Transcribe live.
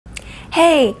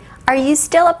Hey, are you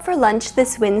still up for lunch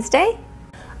this Wednesday?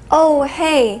 Oh,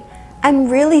 hey, I'm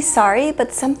really sorry,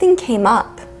 but something came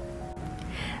up.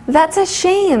 That's a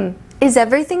shame. Is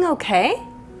everything okay?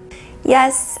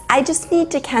 Yes, I just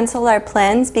need to cancel our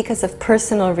plans because of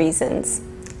personal reasons.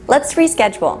 Let's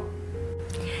reschedule.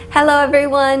 Hello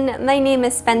everyone, my name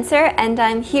is Spencer and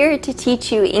I'm here to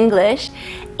teach you English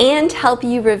and help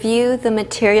you review the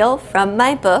material from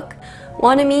my book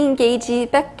원어민게이지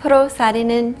 100%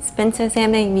 살리는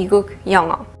스펜서쌤의 미국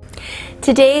영어.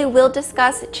 Today we'll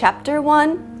discuss Chapter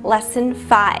 1, Lesson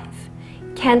 5,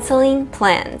 Canceling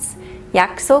Plans,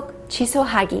 약속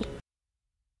취소하기.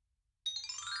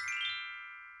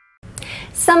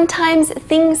 Sometimes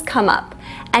things come up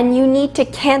and you need to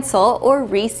cancel or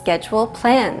reschedule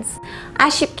plans.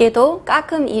 아쉽게도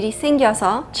가끔 일이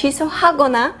생겨서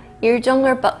취소하거나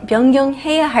일정을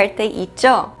변경해야 할 때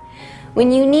있죠. When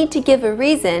you need to give a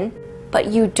reason,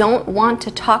 but you don't want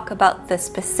to talk about the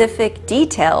specific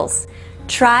details,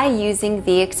 try using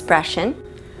the expression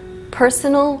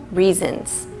personal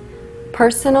reasons.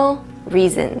 Personal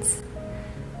reasons.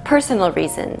 Personal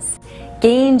reasons.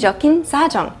 개인적인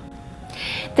사정.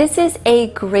 This is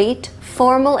a great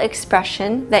formal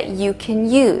expression that you can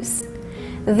use.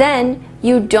 Then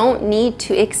you don't need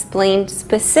to explain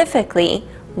specifically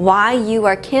why you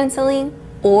are canceling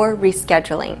or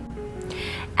rescheduling.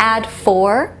 Add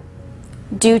for,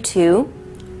 due to,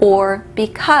 or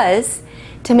because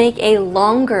to make a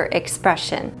longer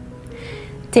expression.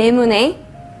 때문에,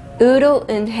 으로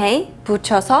인해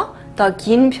붙여서 더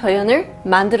긴 표현을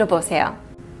만들어 보세요.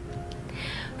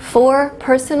 For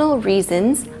personal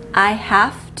reasons, I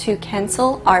have to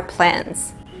cancel our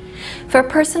plans. For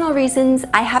personal reasons,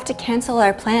 I have to cancel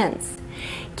our plans.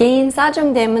 개인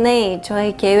사정 때문에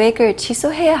저의 계획을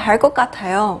취소해야 할 것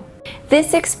같아요.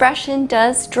 This expression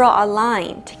does draw a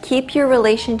line to keep your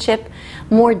relationship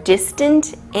more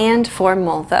distant and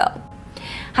formal though.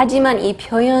 하지만 이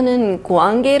표현은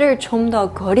관계를 좀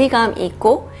더 거리감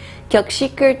있고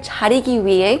격식을 차리기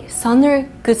위해 선을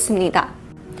긋습니다.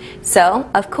 So,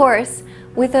 of course,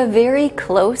 with a very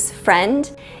close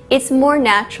friend, it's more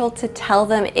natural to tell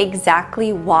them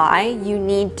exactly why you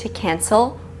need to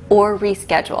cancel or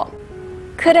reschedule.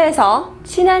 그래서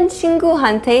친한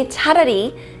친구한테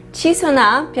차라리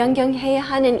취소나 변경해야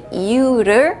하는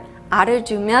이유를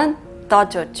알려주면 더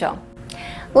좋죠.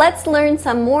 Let's learn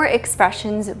some more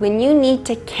expressions when you need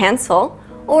to cancel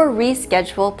or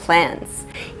reschedule plans.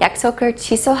 약속을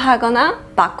취소하거나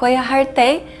바꿔야 할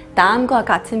때 다음과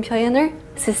같은 표현을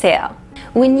쓰세요.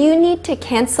 When you need to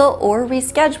cancel or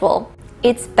reschedule,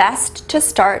 it's best to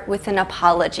start with an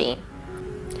apology.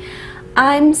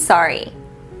 I'm sorry,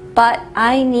 but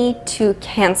I need to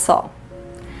cancel.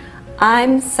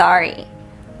 I'm sorry,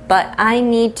 but I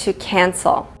need to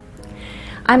cancel.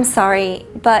 I'm sorry,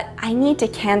 but I need to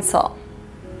cancel.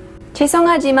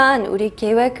 죄송하지만 우리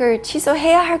계획을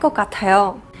취소해야 할 것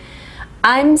같아요.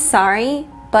 I'm sorry,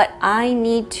 but I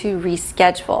need to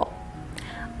reschedule.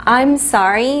 I'm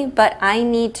sorry, but I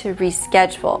need to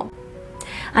reschedule.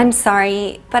 I'm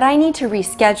sorry, but I need to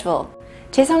reschedule.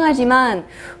 죄송하지만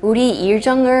우리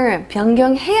일정을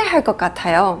변경해야 할 것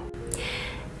같아요.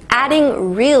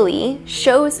 Adding really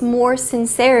shows more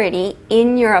sincerity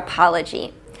in your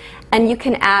apology. And you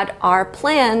can add our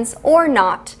plans or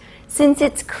not, since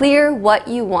it's clear what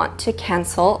you want to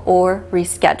cancel or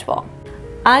reschedule.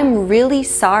 I'm really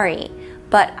sorry,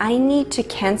 but I need to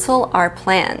cancel our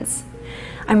plans.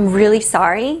 I'm really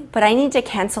sorry, but I need to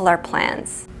cancel our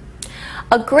plans.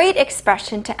 A great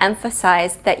expression to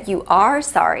emphasize that you are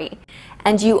sorry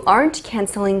and you aren't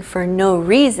canceling for no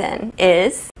reason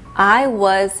is I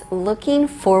was looking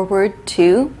forward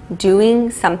to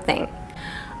doing something.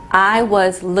 I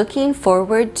was looking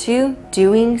forward to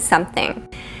doing something.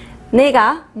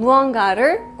 내가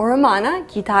무언가를 얼마나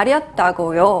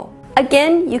기다렸다고요.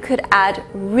 Again, you could add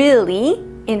really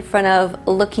in front of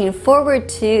looking forward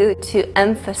to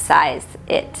emphasize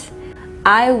it.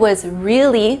 I was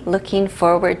really looking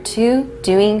forward to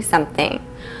doing something.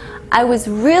 I was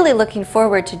really looking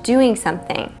forward to doing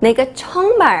something. 내가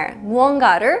정말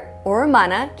무언가를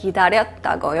얼마나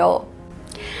기다렸다고요.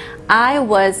 I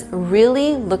was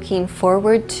really looking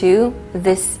forward to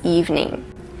this evening.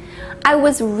 I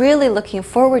was really looking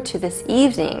forward to this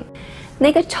evening.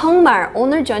 내가 정말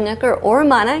오늘 저녁을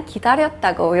얼마나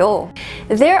기다렸다고요.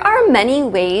 There are many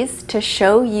ways to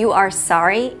show you are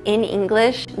sorry in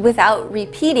English without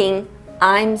repeating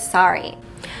I'm sorry.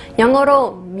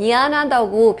 영어로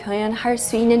미안하다고 표현할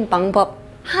수 있는 방법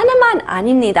하나만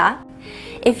아닙니다.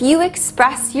 If you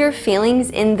express your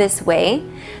feelings in this way,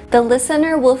 the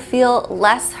listener will feel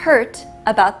less hurt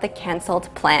about the canceled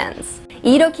plans.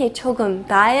 이렇게 조금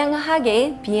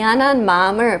다양하게 미안한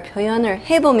마음을 표현을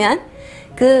해보면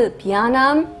그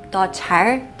미안함 더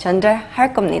잘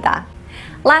전달할 겁니다.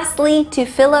 Lastly, to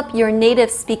fill up your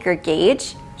native speaker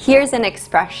gauge, here's an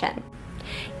expression.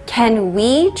 Can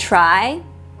we try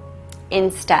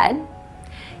instead?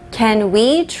 Can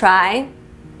we try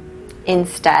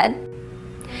instead?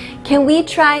 Can we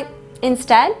try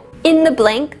instead? In the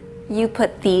blank, you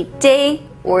put the day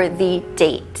or the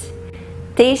date.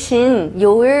 대신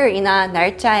요일이나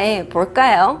날짜에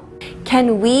볼까요?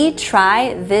 Can we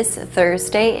try this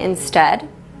Thursday instead?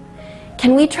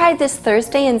 Can we try this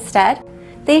Thursday instead?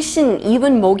 대신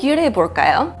이번 목요일에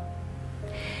볼까요?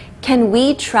 Can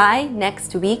we try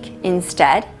next week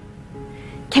instead?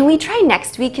 Can we try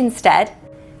next week instead?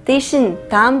 대신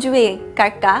다음 주에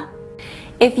갈까?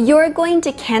 If you're going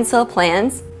to cancel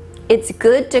plans, it's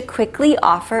good to quickly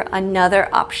offer another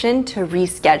option to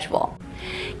reschedule.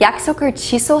 약속을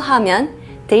취소하면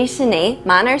대신에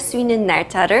만날 수 있는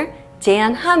날짜를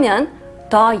제안하면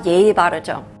더 예의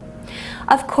바르죠.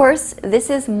 Of course,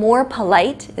 this is more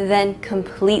polite than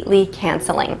completely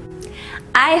canceling.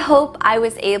 I hope I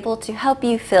was able to help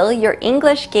you fill your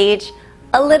English gauge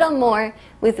a little more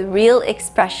with real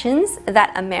expressions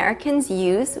that Americans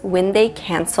use when they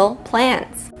cancel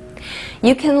plans.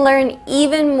 You can learn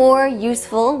even more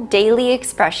useful daily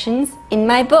expressions in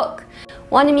my book,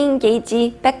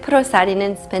 원어민게이지 100%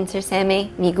 살리는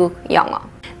스펜서쌤의 미국 영어.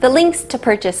 The links to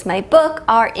purchase my book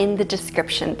are in the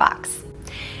description box.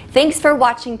 Thanks for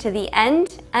watching to the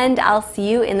end, and I'll see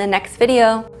you in the next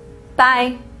video.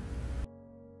 Bye!